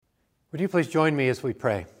Would you please join me as we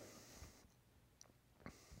pray?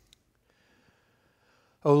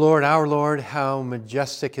 O Lord, our Lord, how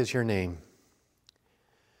majestic is your name.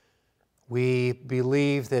 We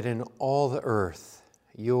believe that in all the earth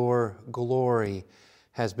your glory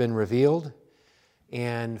has been revealed.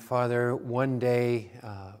 And Father, one day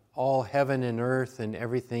all heaven and earth and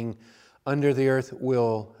everything under the earth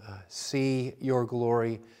will see your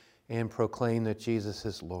glory and proclaim that Jesus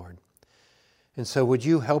is Lord. And so would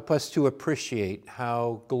you help us to appreciate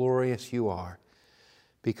how glorious you are,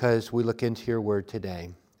 because we look into your word today.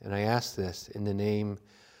 And I ask this in the name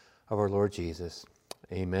of our Lord Jesus.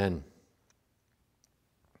 Amen.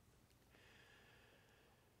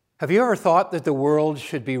 Have you ever thought that the world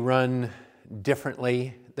should be run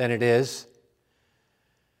differently than it is?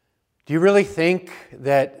 Do you really think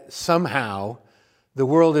that somehow the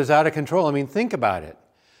world is out of control? I mean, think about it.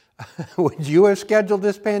 Would you have scheduled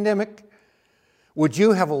this pandemic? Would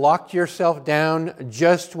you have locked yourself down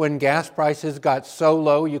just when gas prices got so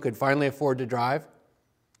low you could finally afford to drive?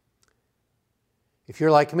 If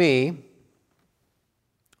you're like me,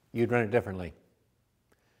 you'd run it differently.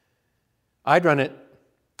 I'd run it,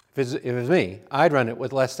 if it was me, I'd run it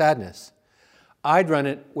with less sadness. I'd run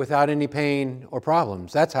it without any pain or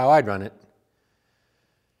problems. That's how I'd run it.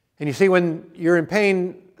 And you see, when you're in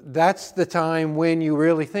pain, that's the time when you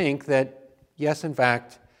really think that, yes, in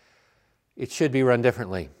fact, it should be run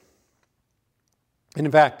differently. And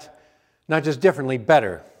in fact, not just differently,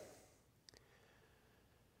 better.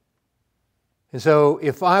 And so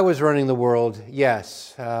if I was running the world,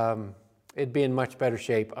 yes, it'd be in much better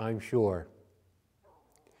shape, I'm sure.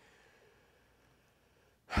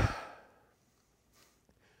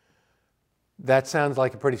 That sounds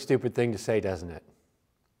like a pretty stupid thing to say, doesn't it?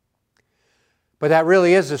 But that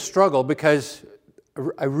really is a struggle, because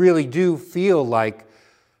I really do feel like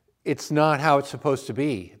it's not how it's supposed to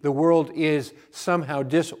be. The world is somehow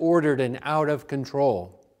disordered and out of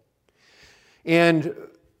control. And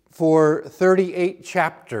for 38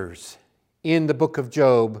 chapters in the book of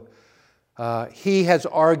Job, he has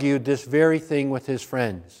argued this very thing with his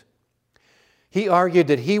friends. He argued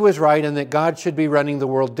that he was right and that God should be running the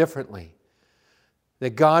world differently,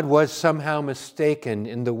 that God was somehow mistaken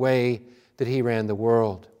in the way that he ran the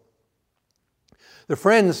world. The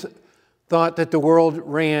friends thought that the world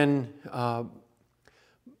ran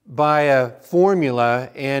by a formula,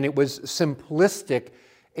 and it was simplistic,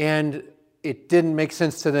 and it didn't make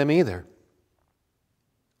sense to them either.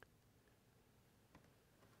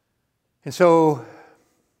 And so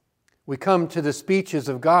we come to the speeches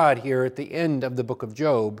of God here at the end of the book of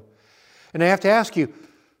Job. And I have to ask you,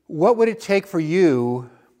 what would it take for you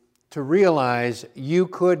to realize you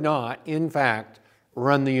could not, in fact,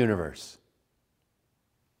 run the universe?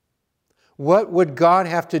 What would God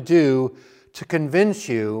have to do to convince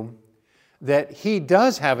you that He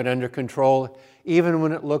does have it under control, even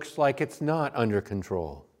when it looks like it's not under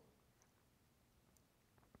control?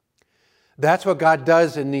 That's what God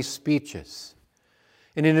does in these speeches.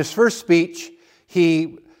 And in His first speech,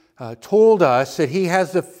 He told us that He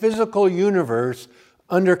has the physical universe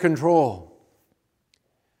under control.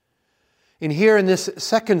 And here in this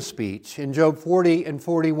second speech, in Job 40 and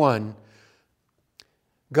 41,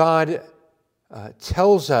 God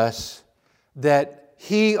tells us that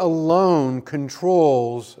He alone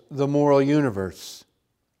controls the moral universe.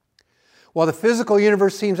 While the physical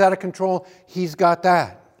universe seems out of control, He's got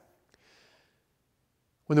that.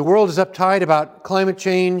 When the world is uptight about climate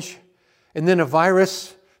change, and then a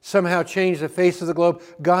virus somehow changed the face of the globe,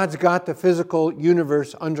 God's got the physical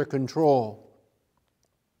universe under control.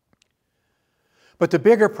 But the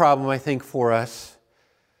bigger problem, I think, for us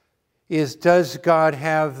is, does God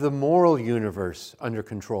have the moral universe under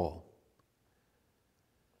control?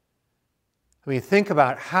 I mean, think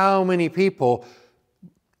about how many people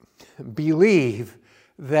believe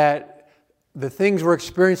that the things we're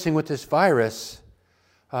experiencing with this virus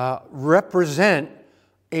represent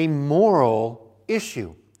a moral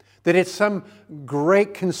issue, that it's some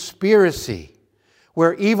great conspiracy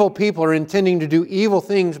where evil people are intending to do evil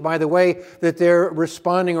things by the way that they're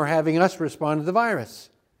responding or having us respond to the virus.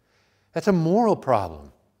 That's a moral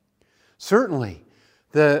problem. Certainly,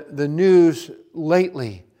 the news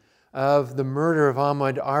lately of the murder of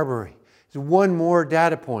Ahmaud Arbery is one more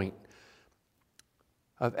data point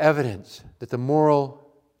of evidence that the moral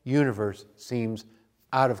universe seems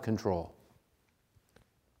out of control.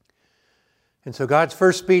 And so God's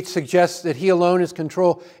first speech suggests that He alone is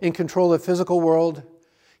in control of the physical world.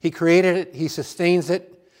 He created it. He sustains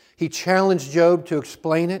it. He challenged Job to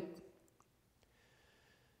explain it.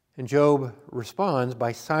 And Job responds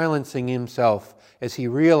by silencing himself as he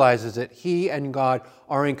realizes that he and God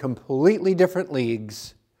are in completely different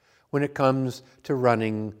leagues when it comes to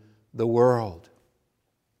running the world.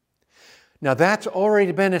 Now that's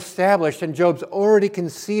already been established, and Job's already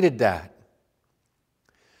conceded that.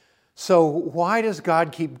 So why does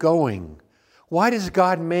God keep going? Why does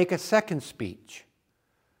God make a second speech?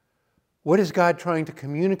 What is God trying to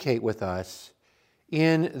communicate with us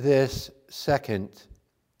in this second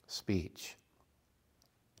speech?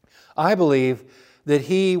 I believe that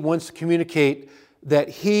he wants to communicate that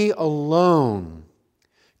he alone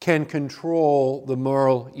can control the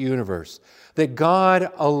moral universe, that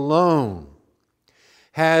God alone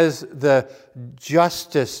has the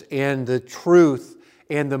justice and the truth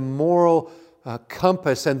and the moral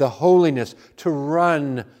compass and the holiness to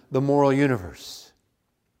run the moral universe.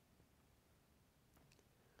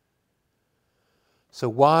 So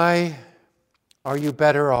why are you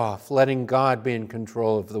better off letting God be in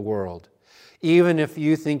control of the world, even if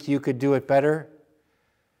you think you could do it better?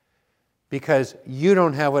 Because you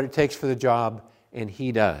don't have what it takes for the job, and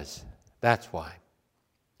He does. That's why.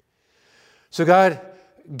 So God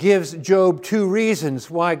gives Job two reasons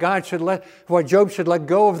why Job should let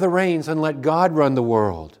go of the reins and let God run the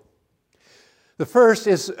world. The first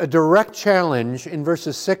is a direct challenge in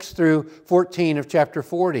verses 6 through 14 of chapter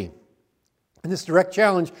 40. In this direct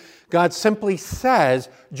challenge, God simply says,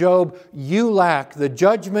 Job, you lack the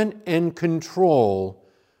judgment and control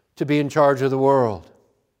to be in charge of the world.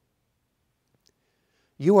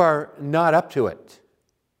 You are not up to it.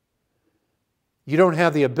 You don't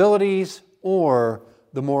have the abilities or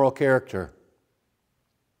the moral character.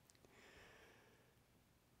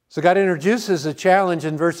 So God introduces a challenge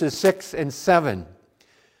in verses 6 and 7.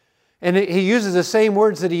 And He uses the same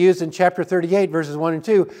words that He used in chapter 38, verses 1 and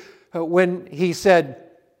 2, when He said,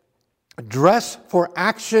 dress for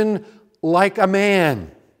action like a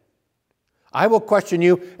man. I will question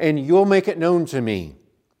you, and you'll make it known to me.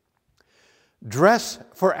 Dress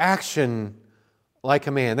for action like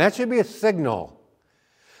a man. That should be a signal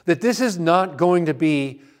that this is not going to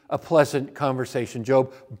be a pleasant conversation.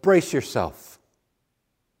 Job, brace yourself.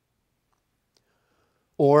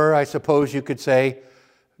 Or I suppose you could say,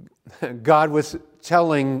 God was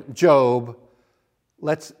telling Job,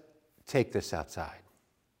 let's take this outside.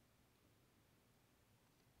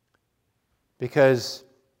 Because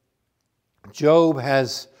Job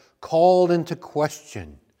has called into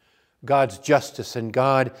question God's justice, and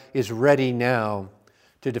God is ready now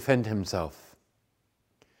to defend himself.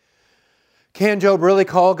 Can Job really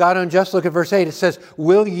call God unjust? Look at verse 8. It says,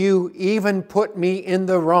 will you even put me in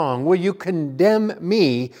the wrong? Will you condemn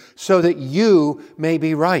me so that you may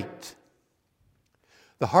be right?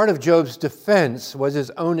 The heart of Job's defense was his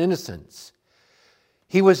own innocence.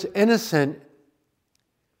 He was innocent,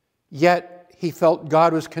 yet he felt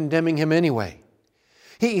God was condemning him anyway.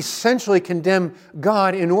 He essentially condemned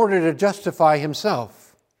God in order to justify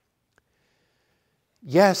himself.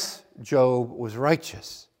 Yes, Job was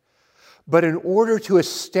righteous. But in order to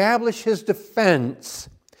establish his defense,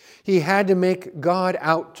 he had to make God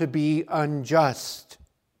out to be unjust.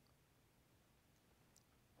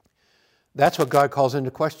 That's what God calls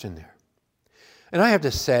into question there. And I have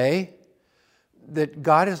to say that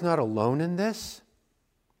God is not alone in this.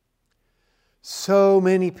 So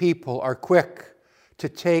many people are quick to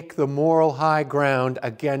take the moral high ground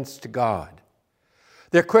against God.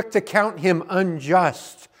 They're quick to count Him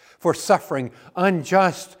unjust for suffering,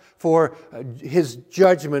 unjust for His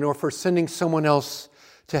judgment, or for sending someone else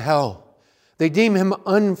to hell. They deem Him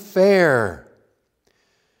unfair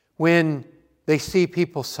when they see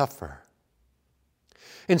people suffer.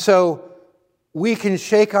 And so we can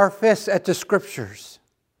shake our fists at the Scriptures,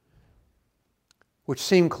 which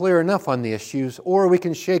seem clear enough on the issues, or we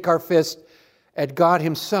can shake our fist at God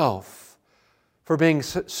Himself for being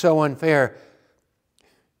so unfair.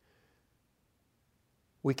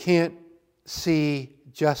 We can't see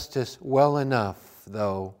justice well enough,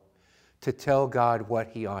 though, to tell God what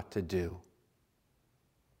He ought to do.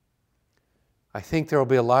 I think there will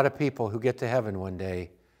be a lot of people who get to heaven one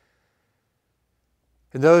day,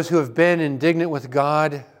 and those who have been indignant with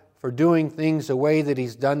God for doing things the way that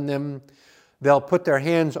He's done them, they'll put their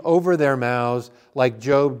hands over their mouths like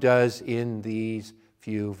Job does in these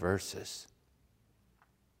few verses.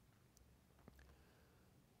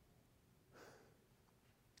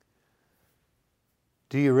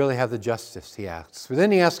 Do you really have the justice, he asks. But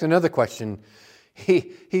then he asks another question.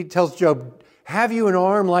 He tells Job, Have you an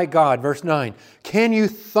arm like God? Verse 9. Can you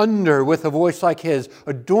thunder with a voice like His?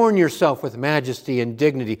 Adorn yourself with majesty and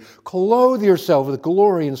dignity. Clothe yourself with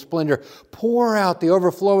glory and splendor. Pour out the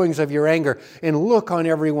overflowings of your anger and look on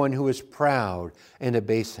everyone who is proud and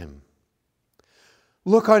abase him.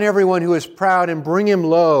 Look on everyone who is proud and bring him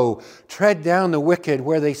low. Tread down the wicked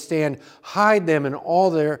where they stand. Hide them in all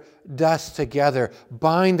their dust together.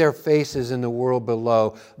 Bind their faces in the world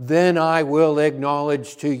below. Then I will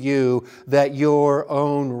acknowledge to you that your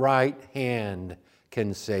own right hand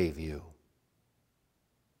can save you.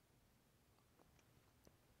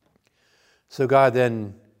 So God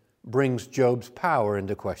then brings Job's power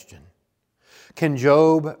into question. Can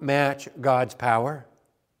Job match God's power?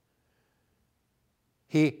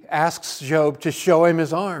 He asks Job to show him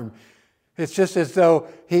his arm. It's just as though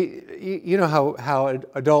you know how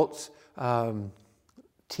adults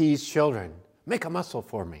tease children. Make a muscle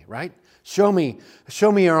for me, right? Show me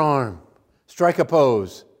your arm. Strike a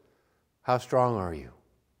pose. How strong are you?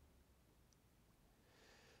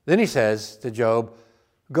 Then he says to Job,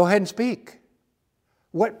 go ahead and speak.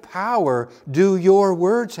 What power do your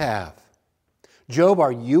words have? Job,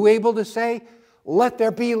 are you able to say, let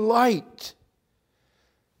there be light,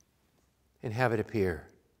 and have it appear?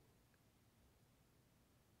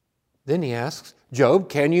 Then he asks, Job,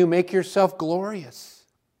 can you make yourself glorious?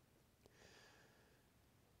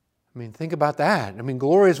 I mean, think about that. I mean,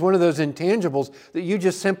 glory is one of those intangibles that you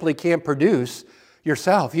just simply can't produce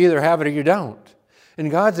yourself. You either have it or you don't. And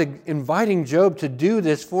God's inviting Job to do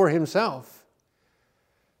this for himself.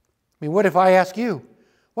 I mean, what if I ask you,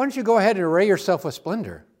 why don't you go ahead and array yourself with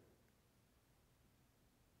splendor?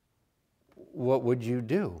 What would you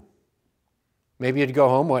do? Maybe you'd go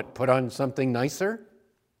home, put on something nicer?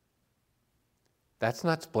 That's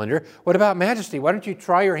not splendor. What about majesty? Why don't you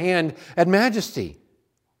try your hand at majesty?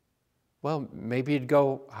 Well, maybe you'd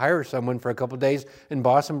go hire someone for a couple of days and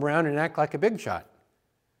boss them around and act like a big shot.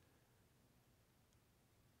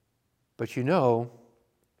 But you know,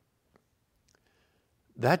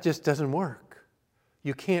 that just doesn't work.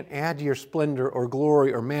 You can't add to your splendor or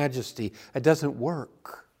glory or majesty. It doesn't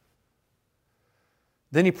work.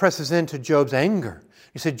 Then he presses into Job's anger.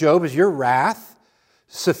 He said, Job, is your wrath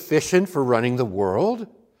sufficient for running the world?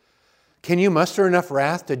 Can you muster enough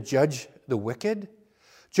wrath to judge the wicked?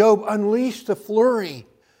 Job, unleash the flurry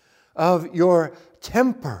of your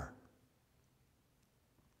temper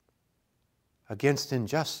against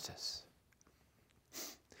injustice.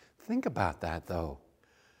 Think about that, though.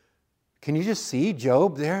 Can you just see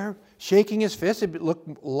Job there shaking his fist? It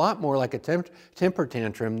looked a lot more like a temper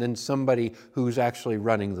tantrum than somebody who's actually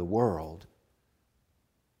running the world.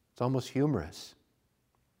 It's almost humorous.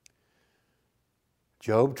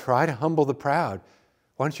 Job, try to humble the proud.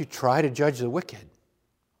 Why don't you try to judge the wicked?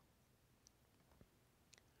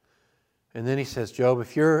 And then he says, Job,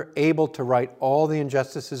 if you're able to right all the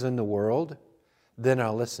injustices in the world, then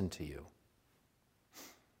I'll listen to you.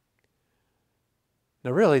 Now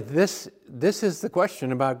really, this is the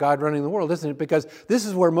question about God running the world, isn't it? Because this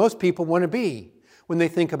is where most people want to be when they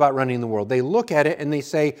think about running the world. They look at it and they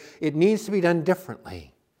say, it needs to be done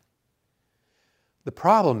differently. The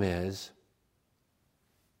problem is,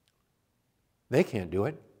 they can't do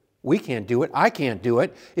it. We can't do it. I can't do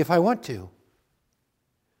it if I want to.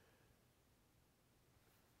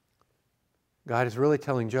 God is really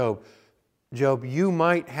telling Job, Job, you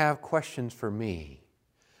might have questions for me,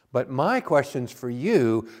 but my questions for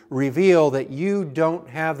you reveal that you don't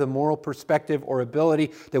have the moral perspective or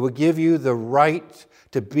ability that would give you the right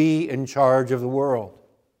to be in charge of the world.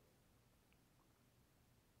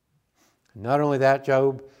 Not only that,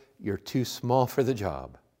 Job, you're too small for the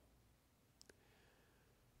job.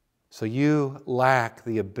 So you lack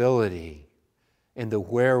the ability and the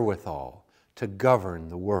wherewithal to govern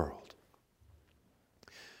the world.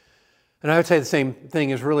 And I would say the same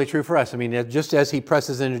thing is really true for us. I mean, just as he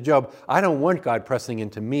presses into Job, I don't want God pressing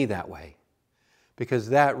into me that way, because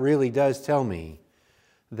that really does tell me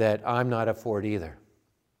that I'm not up for it either.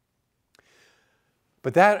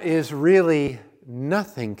 But that is really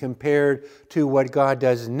nothing compared to what God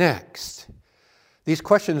does next. These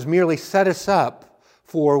questions merely set us up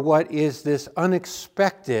for what is this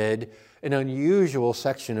unexpected and unusual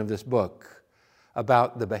section of this book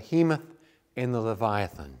about the behemoth and the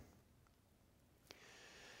Leviathan.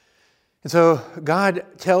 And so God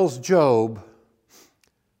tells Job,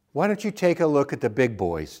 why don't you take a look at the big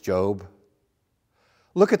boys, Job?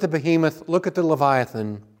 Look at the behemoth, look at the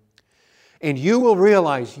Leviathan, and you will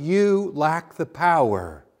realize you lack the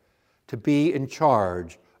power to be in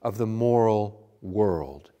charge of the moral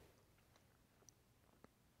world.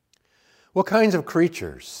 What kinds of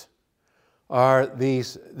creatures are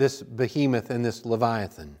this behemoth and this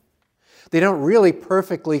Leviathan. They don't really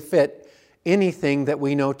perfectly fit anything that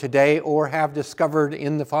we know today or have discovered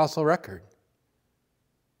in the fossil record.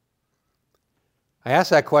 I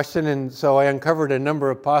asked that question, and so I uncovered a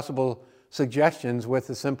number of possible suggestions with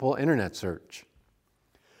a simple internet search.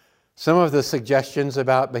 Some of the suggestions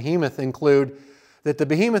about behemoth include that the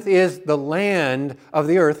behemoth is the land of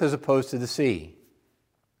the earth as opposed to the sea.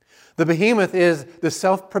 The behemoth is the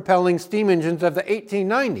self-propelling steam engines of the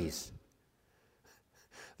 1890s.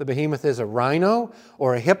 The behemoth is a rhino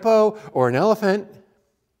or a hippo or an elephant.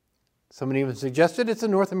 Someone even suggested it's a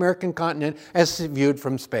North American continent as viewed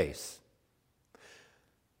from space.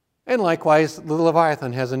 And likewise, the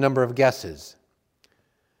Leviathan has a number of guesses.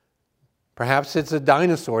 Perhaps it's a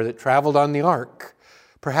dinosaur that traveled on the ark.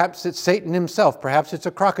 Perhaps it's Satan himself. Perhaps it's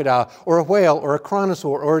a crocodile or a whale or a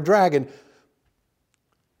kronosaur or a dragon.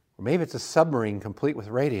 Or maybe it's a submarine complete with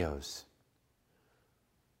radios.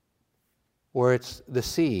 Or it's the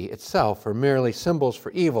sea itself, or merely symbols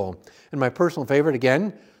for evil. And my personal favorite,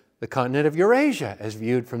 again, the continent of Eurasia as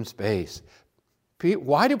viewed from space.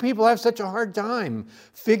 Why do people have such a hard time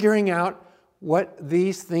figuring out what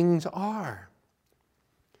these things are?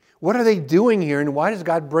 What are they doing here, and why does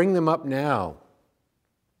God bring them up now?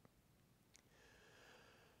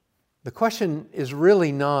 The question is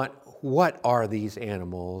really not what are these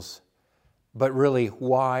animals, but really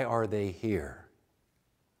why are they here?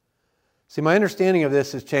 See, my understanding of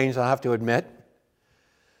this has changed, I'll have to admit.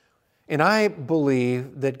 And I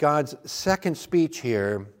believe that God's second speech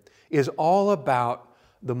here is all about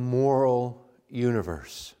the moral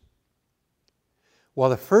universe, while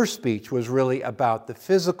the first speech was really about the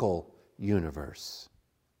physical universe.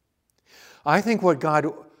 I think what God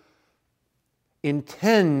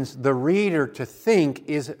intends the reader to think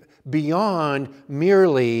is beyond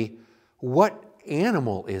merely, what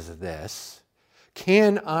animal is this?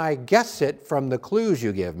 Can I guess it from the clues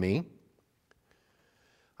you give me?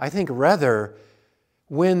 I think rather,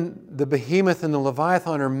 when the behemoth and the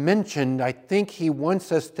Leviathan are mentioned, I think he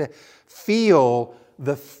wants us to feel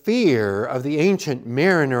the fear of the ancient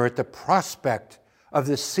mariner at the prospect of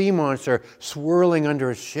the sea monster swirling under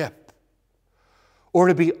a ship, or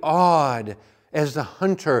to be awed as the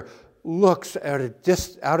hunter looks out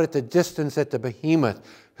at the distance at the behemoth,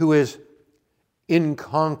 who is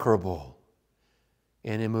inconquerable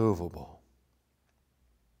and immovable.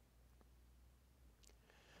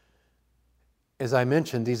 As I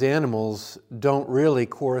mentioned, these animals don't really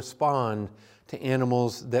correspond to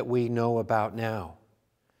animals that we know about now.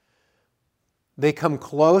 They come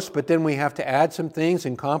close, but then we have to add some things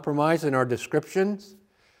and compromise in our descriptions.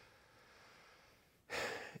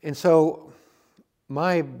 And so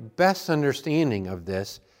my best understanding of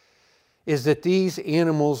this is that these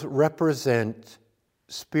animals represent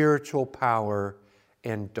spiritual power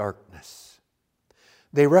and darkness.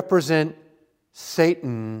 They represent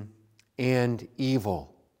Satan and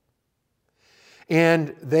evil.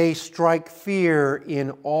 And they strike fear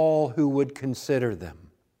in all who would consider them.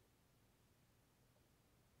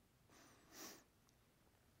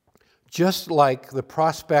 Just like the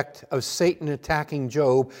prospect of Satan attacking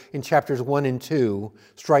Job in chapters 1 and 2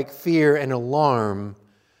 strike fear and alarm,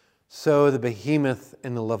 so the behemoth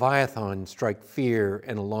and the Leviathan strike fear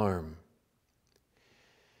and alarm.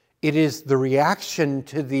 It is the reaction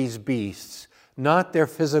to these beasts, not their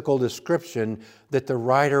physical description, that the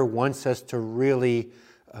writer wants us to really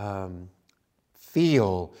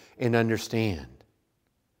feel and understand.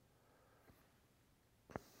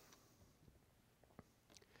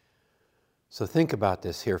 So think about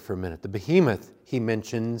this here for a minute. The behemoth, he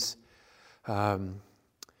mentions,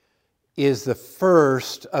 is the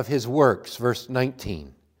first of his works, verse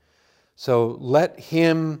 19. So let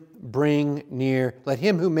him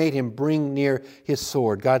who made him bring near his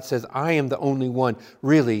sword. God says, I am the only one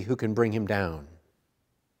really who can bring him down.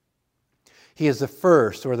 He is the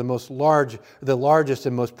first, or the largest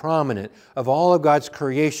and most prominent of all of God's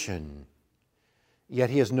creation,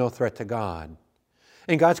 yet he is no threat to God.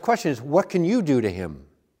 And God's question is, what can you do to him?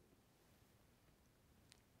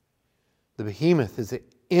 The behemoth is the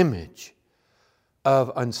image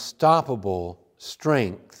of unstoppable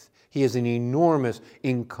strength. He is an enormous,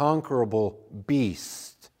 inconquerable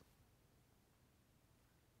beast.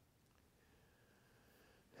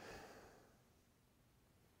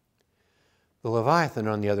 The Leviathan,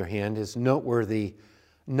 on the other hand, is noteworthy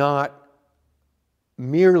not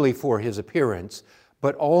merely for his appearance,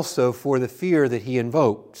 but also for the fear that he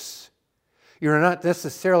invokes. You're not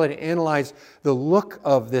necessarily to analyze the look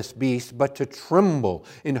of this beast, but to tremble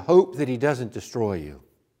in hope that he doesn't destroy you.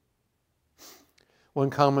 One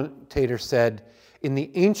commentator said, in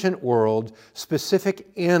the ancient world, specific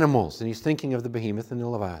animals, and he's thinking of the behemoth and the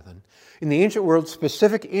Leviathan, in the ancient world,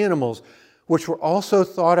 specific animals which were also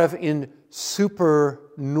thought of in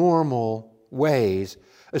supernormal ways,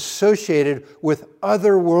 associated with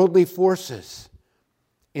otherworldly forces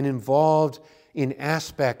and involved in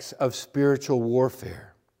aspects of spiritual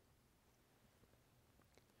warfare.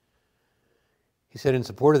 He said in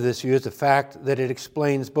support of this view is the fact that it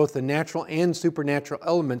explains both the natural and supernatural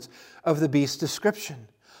elements of the beast's description,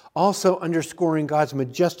 also underscoring God's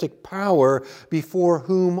majestic power before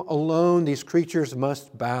whom alone these creatures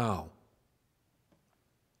must bow.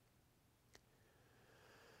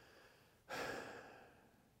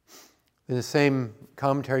 And the same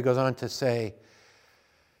commentary goes on to say,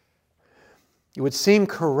 it would seem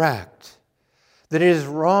correct that it is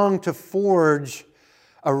wrong to forge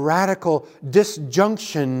a radical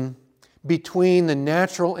disjunction between the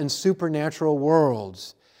natural and supernatural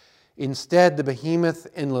worlds. Instead, the behemoth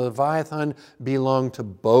and Leviathan belong to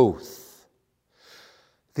both.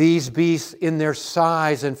 These beasts, in their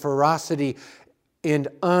size and ferocity and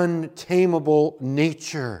untamable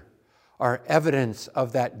nature, are evidence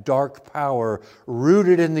of that dark power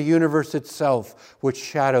rooted in the universe itself, which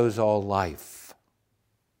shadows all life.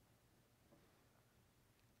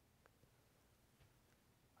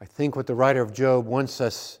 I think what the writer of Job wants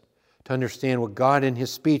us to understand, what God in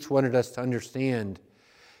his speech wanted us to understand,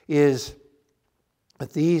 is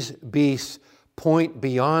that these beasts point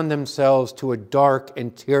beyond themselves to a dark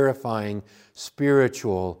and terrifying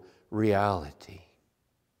spiritual reality.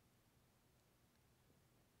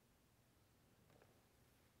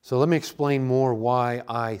 So let me explain more why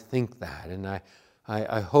I think that, and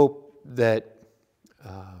I hope that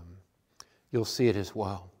you'll see it as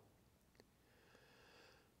well.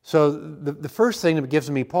 So the first thing that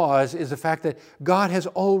gives me pause is the fact that God has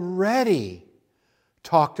already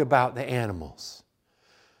talked about the animals.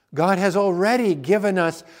 God has already given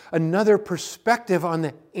us another perspective on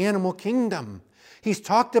the animal kingdom. He's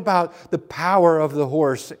talked about the power of the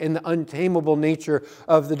horse and the untamable nature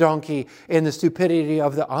of the donkey and the stupidity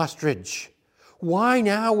of the ostrich. Why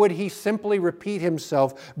now would he simply repeat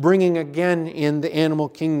himself, bringing again in the animal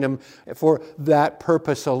kingdom for that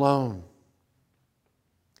purpose alone?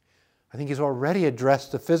 I think he's already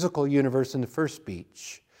addressed the physical universe in the first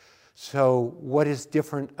speech. So what is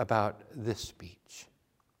different about this speech?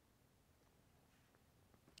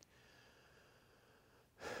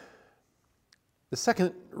 The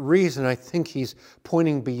second reason I think he's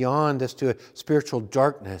pointing beyond this to a spiritual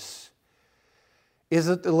darkness is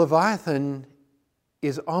that the Leviathan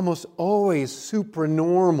is almost always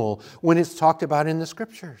supranormal when it's talked about in the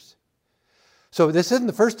Scriptures. So this isn't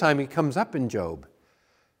the first time he comes up in Job.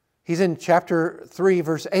 He's in chapter 3,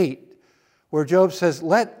 verse 8, where Job says,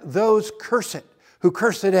 "Let those curse it who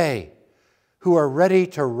curse today, who are ready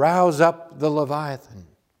to rouse up the Leviathan."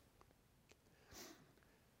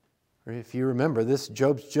 If you remember,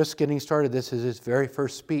 Job's just getting started. This is his very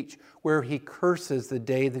first speech where he curses the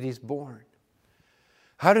day that he's born.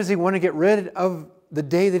 How does he want to get rid of the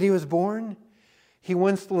day that he was born? He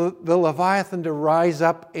wants the Leviathan to rise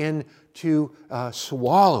up and to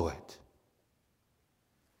swallow it.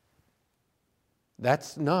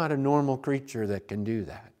 That's not a normal creature that can do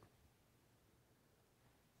that.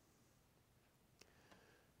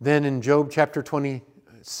 Then in Job chapter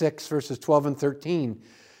 26, verses 12 and 13,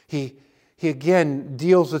 He again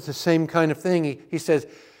deals with the same kind of thing. He says,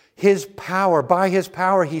 by his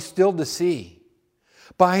power he stilled the sea.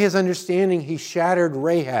 By his understanding he shattered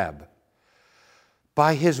Rahab.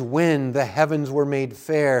 By his wind the heavens were made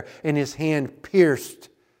fair, and his hand pierced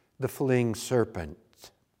the fleeing serpent.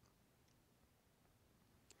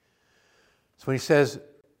 So when he says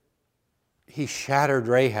he shattered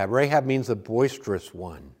Rahab, Rahab means the boisterous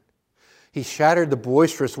one. He shattered the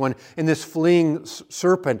boisterous one, and this fleeing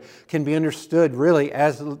serpent can be understood really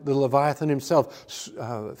as the Leviathan himself,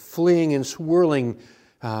 fleeing and swirling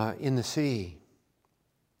in the sea.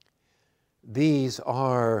 These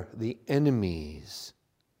are the enemies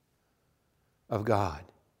of God.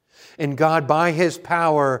 And God, by his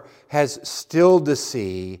power, has stilled the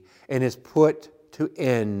sea and has put to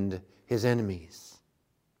end his enemies.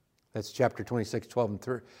 That's chapter 26, 12,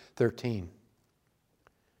 and 13.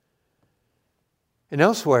 And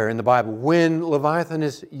elsewhere in the Bible, when Leviathan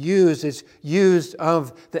is used, it's used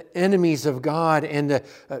of the enemies of God and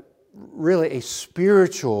really a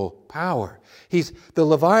spiritual power. The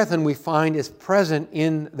Leviathan we find is present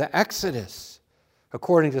in the Exodus,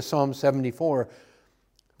 according to Psalm 74,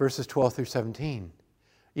 verses 12 through 17.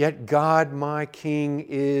 Yet God, my King,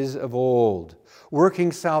 is of old,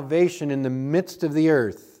 working salvation in the midst of the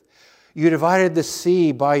earth. You divided the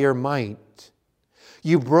sea by your might.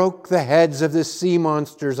 You broke the heads of the sea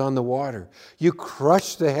monsters on the water. You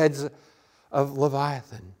crushed the heads of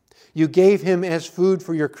Leviathan. You gave him as food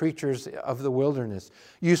for your creatures of the wilderness.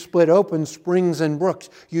 You split open springs and brooks.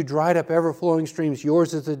 You dried up ever-flowing streams.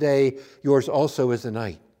 Yours is the day, yours also is the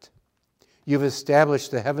night. You've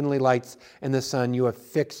established the heavenly lights and the sun. You have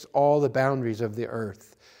fixed all the boundaries of the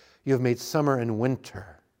earth. You have made summer and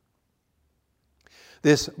winter.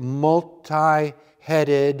 This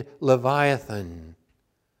multi-headed Leviathan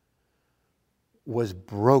was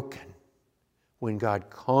broken when God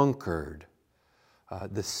conquered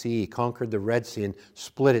the sea, conquered the Red Sea, and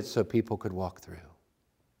split it so people could walk through.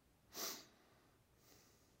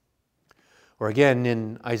 Or again,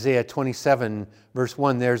 in Isaiah 27, verse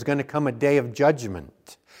 1, there's going to come a day of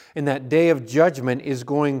judgment. And that day of judgment is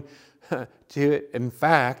going to, in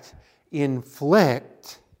fact,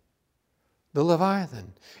 inflict the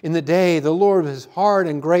Leviathan. In the day, the Lord with his hard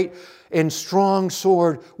and great and strong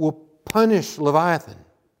sword will punish Leviathan,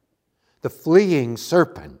 the fleeing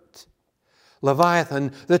serpent.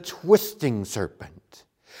 Leviathan, the twisting serpent.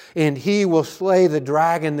 And he will slay the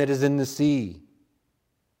dragon that is in the sea.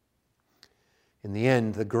 In the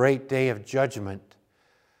end, the great day of judgment,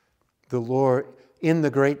 in the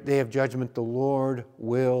great day of judgment, the Lord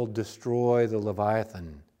will destroy the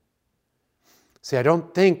Leviathan. See, I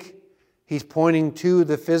don't think he's pointing to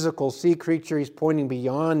the physical sea creature. He's pointing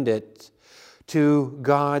beyond it to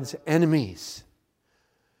God's enemies,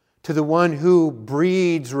 to the one who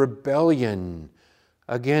breeds rebellion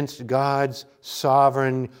against God's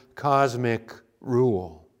sovereign cosmic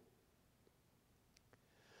rule.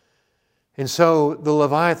 And so the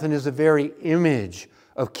Leviathan is the very image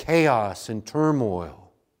of chaos and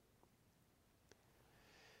turmoil.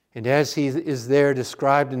 And as he is there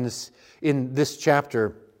described in this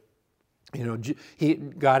chapter,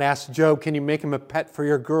 God asked Job, can you make him a pet for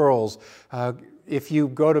your girls? If you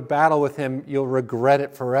go to battle with him, you'll regret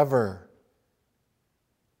it forever.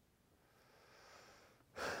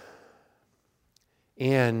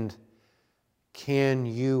 And can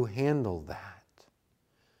you handle that?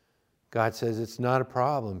 God says, it's not a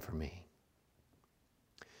problem for me.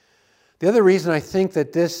 The other reason I think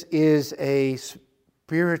that this is a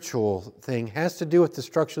spiritual thing has to do with the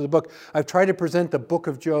structure of the book. I've tried to present the book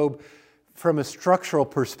of Job from a structural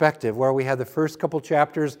perspective, where we have the first couple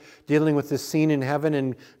chapters dealing with the scene in heaven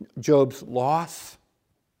and Job's loss.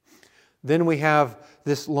 Then we have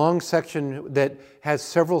this long section that has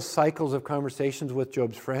several cycles of conversations with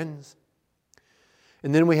Job's friends.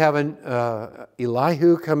 And then we have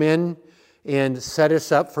Elihu come in and set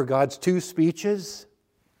us up for God's two speeches.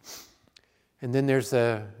 And then there's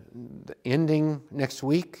the ending next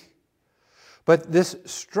week. But this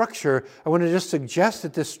structure, I want to just suggest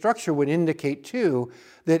that this structure would indicate too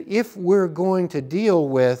that if we're going to deal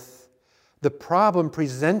with the problem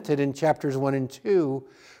presented in chapters 1 and 2,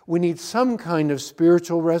 we need some kind of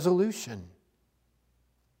spiritual resolution.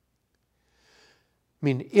 I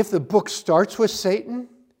mean, if the book starts with Satan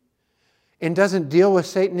and doesn't deal with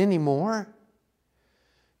Satan anymore,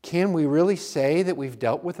 can we really say that we've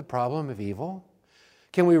dealt with the problem of evil?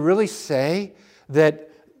 Can we really say that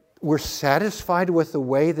we're satisfied with the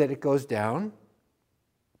way that it goes down?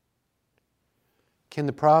 Can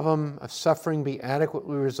the problem of suffering be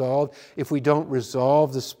adequately resolved if we don't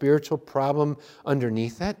resolve the spiritual problem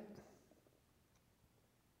underneath it?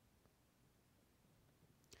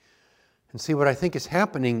 And see, what I think is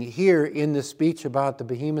happening here in this speech about the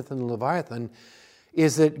behemoth and the Leviathan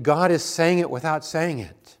is that God is saying it without saying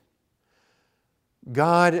it.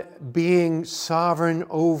 God being sovereign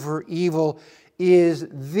over evil is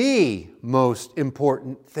the most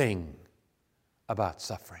important thing about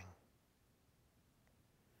suffering.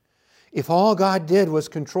 If all God did was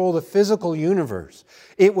control the physical universe,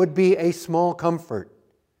 it would be a small comfort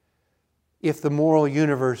if the moral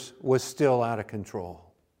universe was still out of control.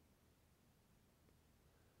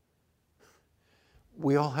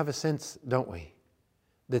 We all have a sense, don't we,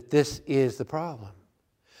 that this is the problem.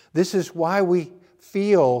 This is why we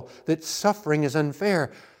feel that suffering is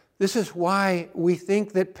unfair. This is why we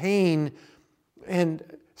think that pain and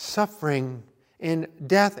suffering and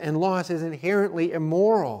death and loss is inherently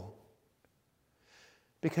immoral,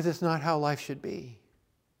 because it's not how life should be.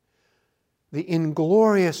 The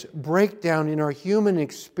inglorious breakdown in our human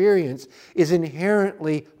experience is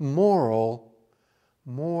inherently moral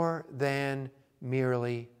more than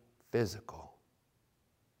merely physical.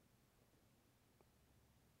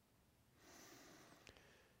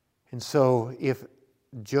 And so if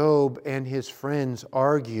Job and his friends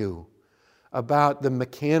argue about the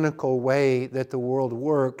mechanical way that the world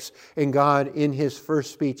works, and God in his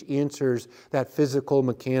first speech answers that physical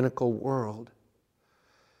mechanical world,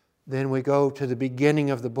 Then we go to the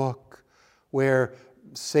beginning of the book where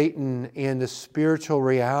Satan and the spiritual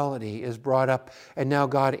reality is brought up, and now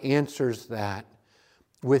God answers that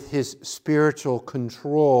with his spiritual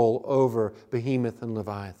control over Behemoth and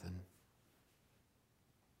Leviathan.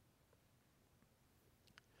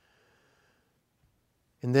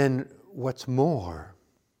 And then what's more,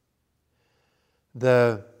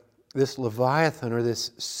 this Leviathan, or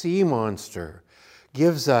this sea monster,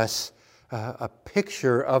 gives us a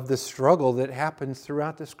picture of the struggle that happens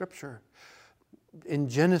throughout the Scripture. In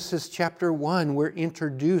Genesis chapter 1, we're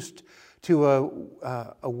introduced to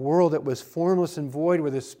a world that was formless and void,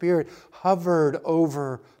 where the Spirit hovered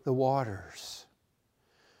over the waters.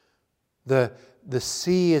 The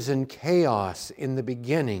sea is in chaos in the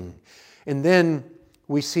beginning. And then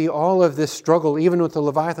we see all of this struggle, even with the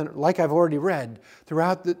Leviathan, like I've already read,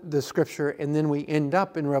 throughout the Scripture, and then we end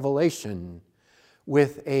up in Revelation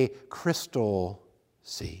with a crystal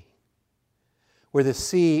sea, where the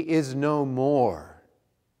sea is no more.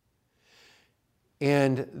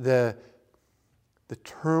 And the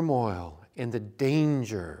turmoil and the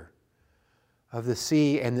danger of the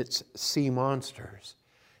sea and its sea monsters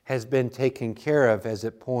has been taken care of as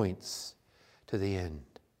it points to the end.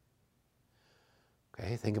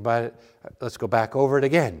 Okay, think about it. Let's go back over it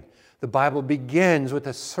again. The Bible begins with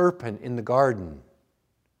a serpent in the garden.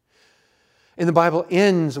 And the Bible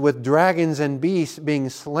ends with dragons and beasts being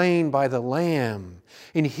slain by the Lamb.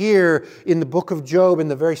 And here in the book of Job, in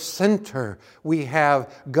the very center, we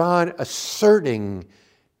have God asserting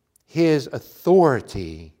his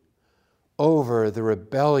authority over the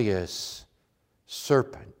rebellious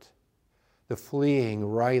serpent, the fleeing,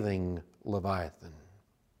 writhing Leviathan.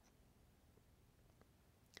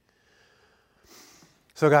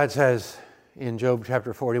 So God says in Job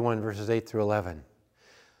chapter 41, verses 8 through 11,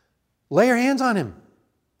 lay your hands on him.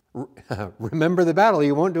 Remember the battle,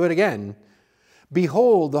 you won't do it again.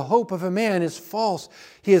 Behold, the hope of a man is false.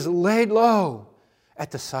 He is laid low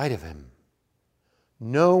at the sight of him.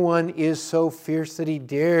 No one is so fierce that he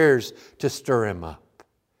dares to stir him up.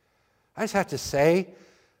 I just have to say,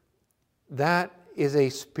 that is a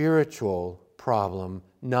spiritual problem,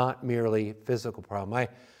 not merely physical problem.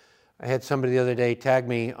 I had somebody the other day tag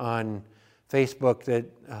me on Facebook that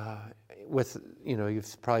with,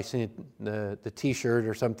 you've probably seen the T-shirt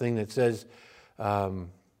or something that says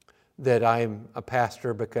that I'm a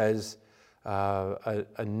pastor because a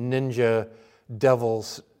ninja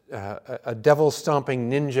a devil stomping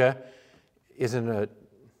ninja isn't a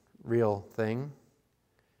real thing.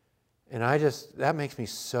 And that makes me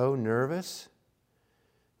so nervous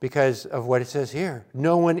because of what it says here.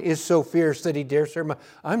 No one is so fierce that he dares serve.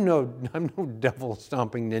 I'm no devil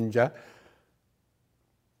stomping ninja.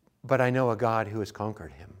 But I know a God who has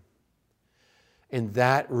conquered him. And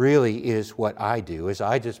that really is what I do, is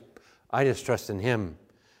I just trust in him.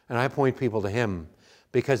 And I point people to him,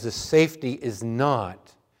 because the safety is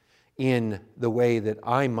not in the way that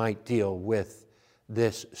I might deal with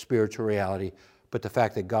this spiritual reality, but the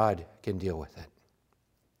fact that God can deal with it.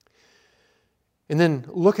 And then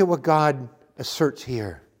look at what God asserts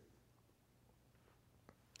here.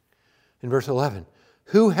 In verse 11,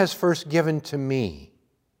 who has first given to me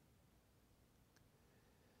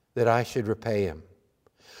that I should repay him?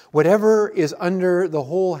 Whatever is under the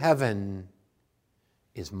whole heaven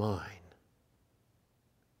is mine.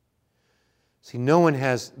 See, no one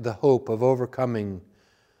has the hope of overcoming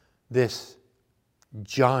this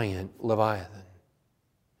giant Leviathan.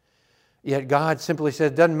 Yet God simply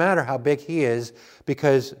says it doesn't matter how big he is,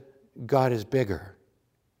 because God is bigger.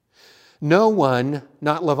 No one,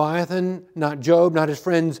 not Leviathan, not Job, not his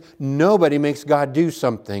friends, nobody makes God do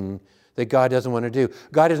something that God doesn't want to do.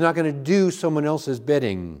 God is not going to do someone else's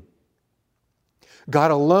bidding.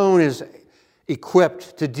 God alone is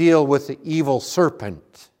equipped to deal with the evil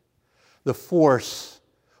serpent, the force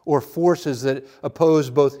or forces that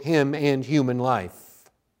oppose both him and human life.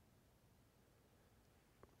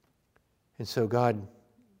 And so God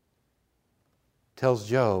tells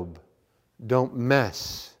Job, don't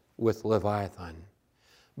mess with Leviathan,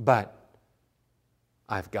 but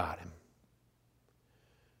I've got him.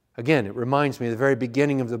 Again, it reminds me of the very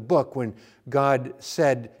beginning of the book when God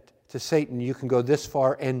said to Satan, you can go this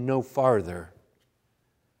far and no farther.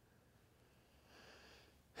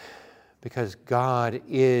 Because God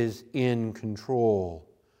is in control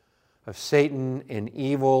of Satan and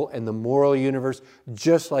evil and the moral universe,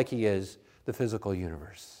 just like he is the physical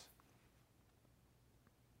universe.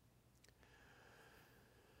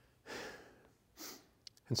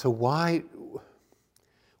 And so why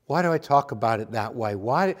do I talk about it that way?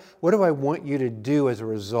 What do I want you to do as a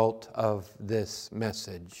result of this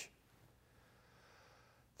message?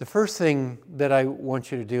 The first thing that I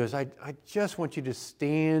want you to do is I just want you to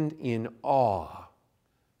stand in awe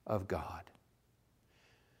of God.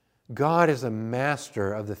 God is a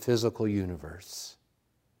master of the physical universe.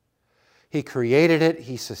 He created it,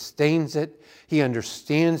 He sustains it, He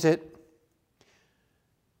understands it,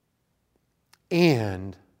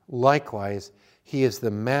 and likewise, He is the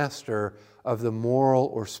master of the moral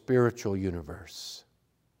or spiritual universe.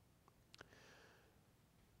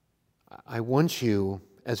 I want you,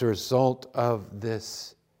 as a result of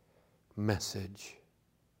this message,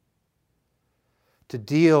 to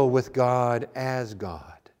deal with God as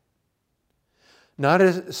God. Not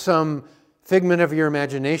as some figment of your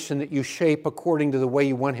imagination that you shape according to the way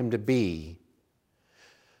you want Him to be.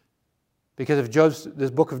 Because if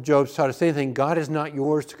this book of Job taught us anything, God is not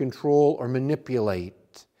yours to control or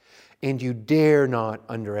manipulate, and you dare not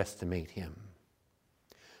underestimate Him.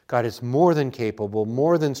 God is more than capable,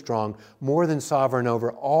 more than strong, more than sovereign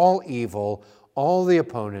over all evil, all the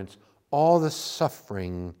opponents, all the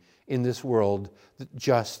suffering in this world,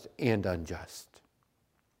 just and unjust.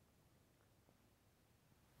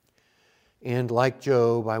 And like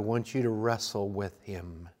Job, I want you to wrestle with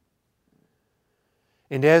Him.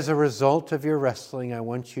 And as a result of your wrestling, I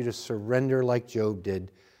want you to surrender like Job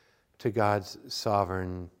did to God's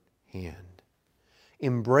sovereign hand.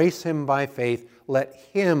 Embrace Him by faith. Let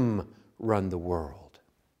Him run the world.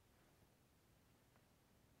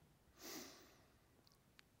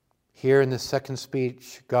 Here in the second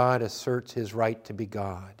speech, God asserts His right to be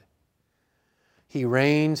God. He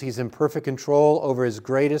reigns. He's in perfect control over His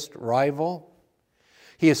greatest rival.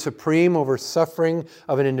 He is supreme over suffering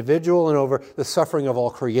of an individual and over the suffering of all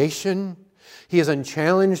creation. He is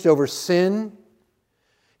unchallenged over sin.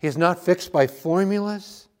 He is not fixed by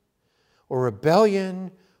formulas or rebellion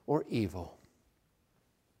or evil.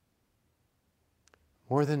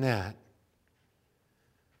 More than that,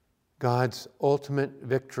 God's ultimate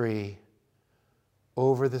victory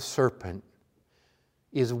over the serpent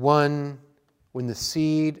is won when the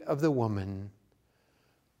seed of the woman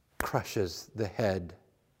crushes the head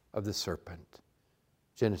of the serpent.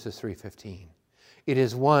 Genesis 3:15. It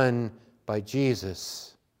is won by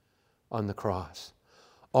Jesus on the cross.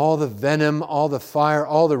 All the venom, all the fire,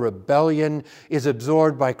 all the rebellion is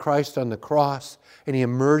absorbed by Christ on the cross, and He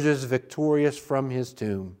emerges victorious from His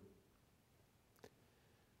tomb.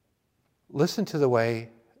 Listen to the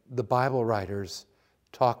way the Bible writers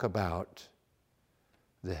talk about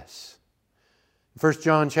this. 1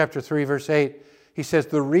 John chapter 3, verse 8, he says,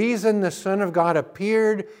 the reason the Son of God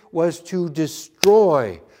appeared was to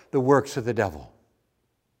destroy the works of the devil.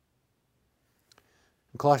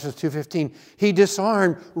 In Colossians 2:15, He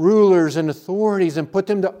disarmed rulers and authorities and put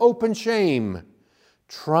them to open shame,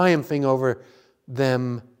 triumphing over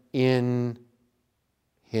them in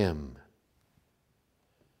Him.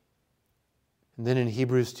 And then in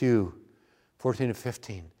Hebrews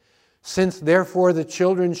 2:14-15, since therefore the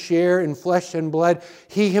children share in flesh and blood,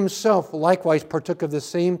 He Himself likewise partook of the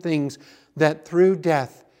same things, that through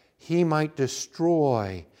death He might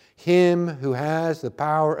destroy him who has the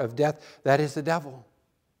power of death, that is the devil,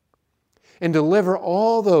 and deliver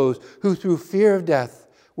all those who through fear of death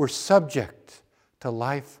were subject to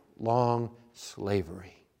lifelong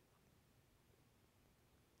slavery.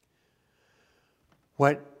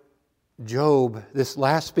 What Job, this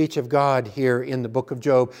last speech of God here in the book of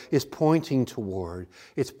Job, is pointing toward.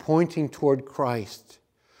 It's pointing toward Christ,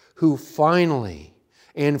 who finally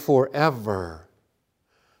and forever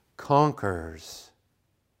conquers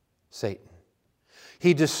Satan.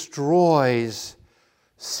 He destroys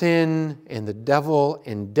sin and the devil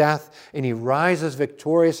and death, and He rises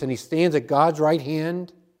victorious, and He stands at God's right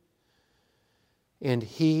hand, and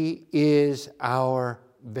He is our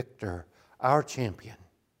victor, our champion.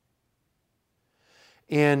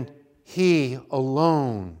 And He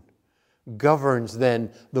alone governs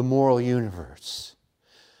then the moral universe,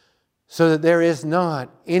 so that there is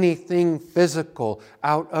not anything physical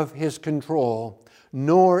out of His control,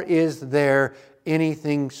 nor is there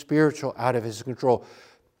anything spiritual out of His control.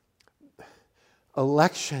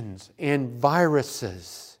 Elections and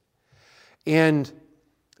viruses and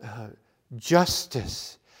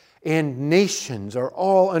justice and nations are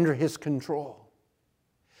all under His control,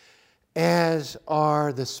 as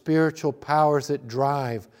are the spiritual powers that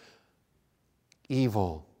drive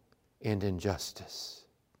evil and injustice.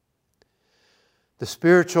 The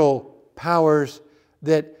spiritual powers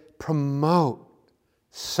that promote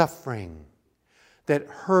suffering, that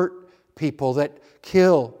hurt people, that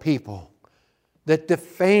kill people, that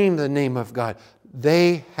defame the name of God,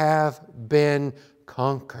 they have been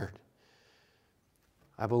conquered.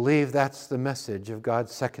 I believe that's the message of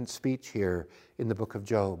God's second speech here in the book of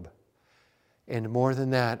Job. And more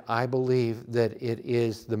than that, I believe that it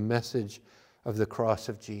is the message of the cross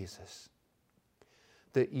of Jesus.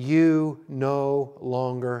 That you no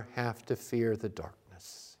longer have to fear the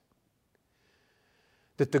darkness.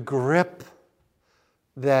 That the grip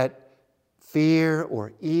that fear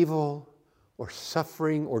or evil or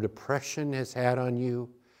suffering or depression has had on you,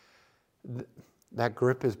 that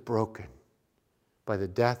grip is broken by the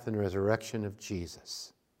death and resurrection of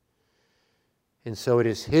Jesus. And so it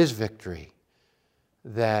is His victory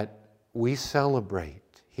that we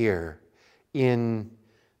celebrate here in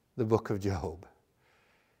the book of Job.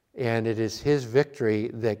 And it is His victory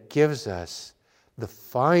that gives us the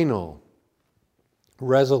final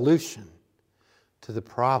resolution to the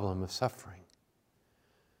problem of suffering.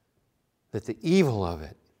 That the evil of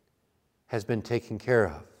it has been taken care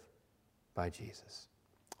of by Jesus.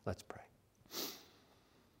 Let's pray.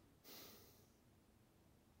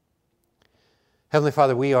 Heavenly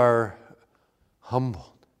Father, we are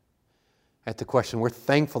humbled at the question. We're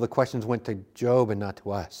thankful the questions went to Job and not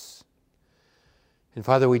to us. And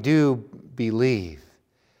Father, we do believe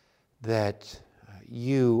that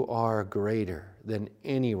you are greater than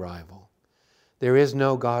any rival. There is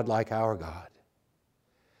no God like our God.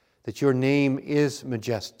 That your name is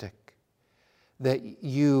majestic. That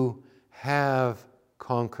you have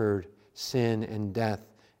conquered sin and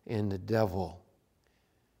death and the devil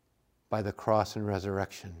by the cross and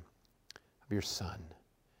resurrection of your Son.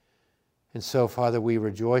 And so, Father, we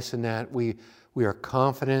rejoice in that. We are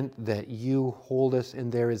confident that you hold us,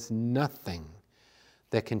 and there is nothing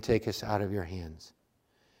that can take us out of your hands.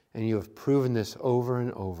 And you have proven this over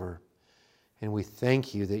and over. And we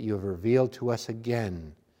thank you that you have revealed to us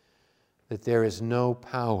again that there is no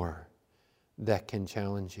power that can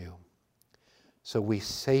challenge you. So we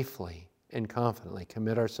safely and confidently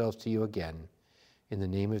commit ourselves to you again. In the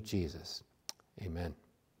name of Jesus, amen.